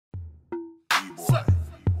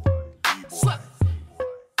Can't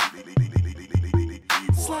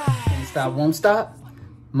stop, won't stop.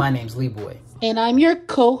 My name's LeeBoy. And I'm your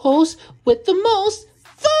co-host with the most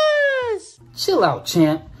fuzz. Chill out,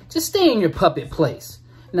 champ. Just stay in your puppet place.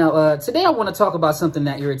 Now, today I want to talk about something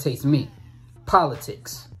that irritates me.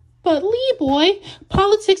 Politics. But LeeBoy,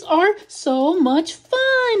 politics are so much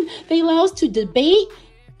fun. They allow us to debate,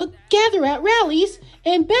 gather at rallies,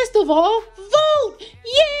 and best of all, vote!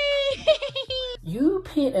 Yay! You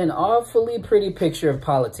paint an awfully pretty picture of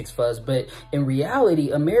politics, Fuzz, but in reality,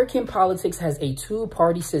 American politics has a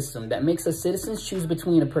two-party system that makes us citizens choose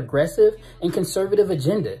between a progressive and conservative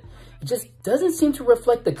agenda. It just doesn't seem to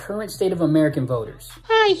reflect the current state of American voters.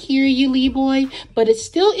 I hear you, LeeBoy, but it's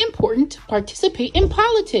still important to participate in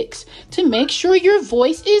politics to make sure your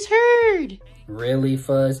voice is heard. Really,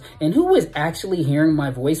 Fuzz? And who is actually hearing my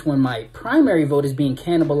voice when my primary vote is being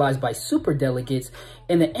cannibalized by superdelegates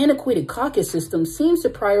and the antiquated caucus system seems to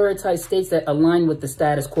prioritize states that align with the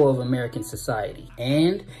status quo of American society?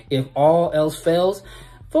 And if all else fails,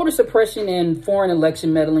 voter suppression and foreign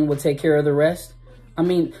election meddling will take care of the rest? I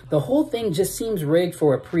mean, the whole thing just seems rigged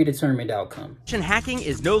for a predetermined outcome. Russian hacking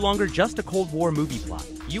is no longer just a Cold War movie plot.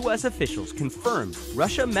 U.S. officials confirmed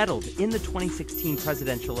Russia meddled in the 2016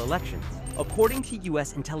 presidential elections. According to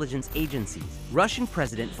U.S. intelligence agencies, Russian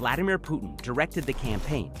President Vladimir Putin directed the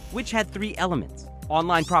campaign, which had three elements: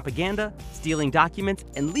 online propaganda, stealing documents,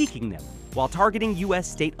 and leaking them, while targeting U.S.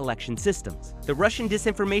 state election systems. The Russian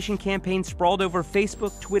disinformation campaign sprawled over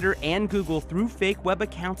Facebook, Twitter, and Google through fake web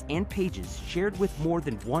accounts and pages shared with more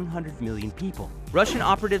than 100 million people. Russian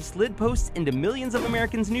operatives slid posts into millions of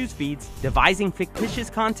Americans' news feeds, devising fictitious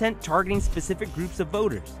content targeting specific groups of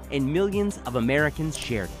voters, and millions of Americans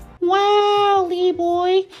shared it. Wow,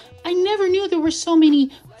 LeeBoy, I never knew there were so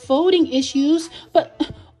many voting issues,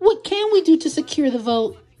 but what can we do to secure the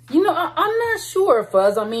vote? You know, I'm not sure,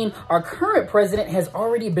 Fuzz. I mean, our current president has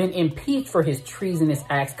already been impeached for his treasonous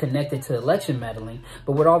acts connected to election meddling.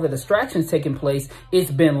 But with all the distractions taking place,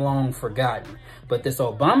 it's been long forgotten. But this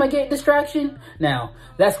Obamagate distraction? Now,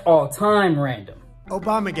 that's all-time random.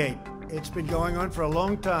 Obamagate. It's been going on for a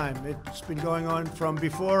long time. It's been going on from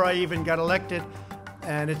before I even got elected.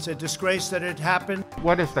 And it's a disgrace that it happened.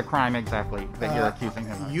 What is the crime exactly that you're accusing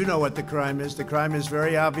him of? You know what the crime is. The crime is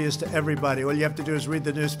very obvious to everybody. All you have to do is read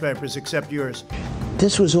the newspapers, except yours.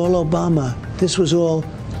 This was all Obama. This was all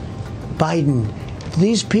Biden.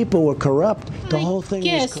 These people were corrupt. The whole thing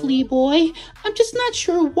Yes, was corrupt. LeeBoy. I'm just not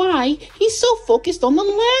sure why he's so focused on the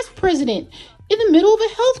last president in the middle of a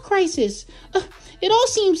health crisis. It all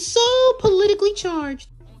seems so politically charged.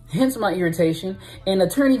 Hence my irritation. And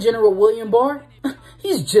Attorney General William Barr,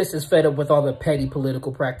 he's just as fed up with all the petty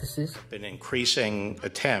political practices. Been increasing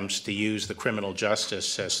attempts to use the criminal justice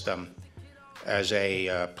system as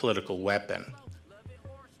a political weapon.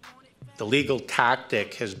 The legal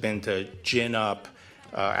tactic has been to gin up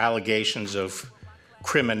allegations of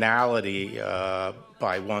criminality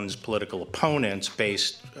by one's political opponents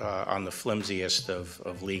based on the flimsiest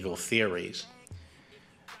of legal theories.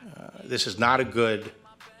 This is not a good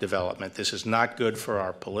development. This is not good for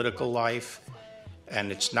our political life,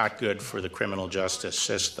 and it's not good for the criminal justice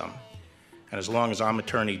system. And as long as I'm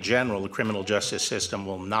Attorney General, the criminal justice system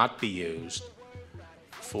will not be used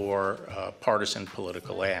for partisan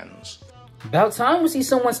political ends. About time we see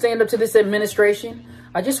someone stand up to this administration.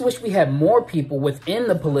 I just wish we had more people within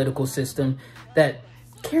the political system that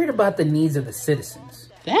cared about the needs of the citizens.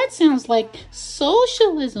 That sounds like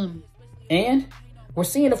socialism. And we're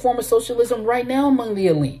seeing a form of socialism right now among the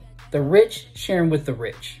elite. The rich sharing with the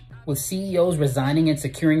rich. With CEOs resigning and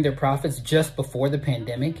securing their profits just before the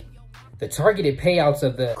pandemic, the targeted payouts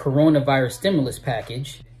of the coronavirus stimulus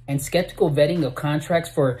package, and skeptical vetting of contracts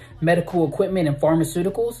for medical equipment and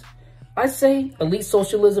pharmaceuticals, I'd say elite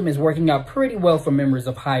socialism is working out pretty well for members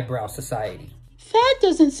of highbrow society. That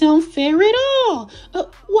doesn't sound fair at all.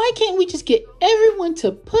 Why can't we just get everyone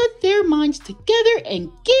to put their minds together and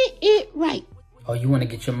get it right? Oh, you want to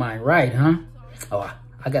get your mind right, huh? Oh,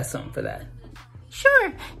 I got something for that. Sure.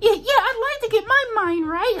 Yeah, I'd like to get my mind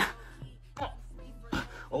right.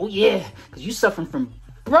 Oh, yeah, because you suffering from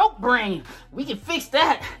broke brain. We can fix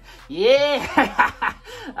that. Yeah.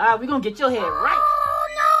 We're going to get your head right. Oh,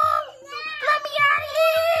 no. Let me out of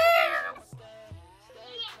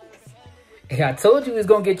here. Hey, I told you we was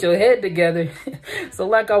going to get your head together. So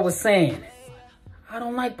like I was saying, I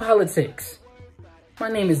don't like politics. My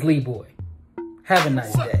name is LeeBoy. Have a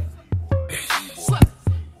nice day.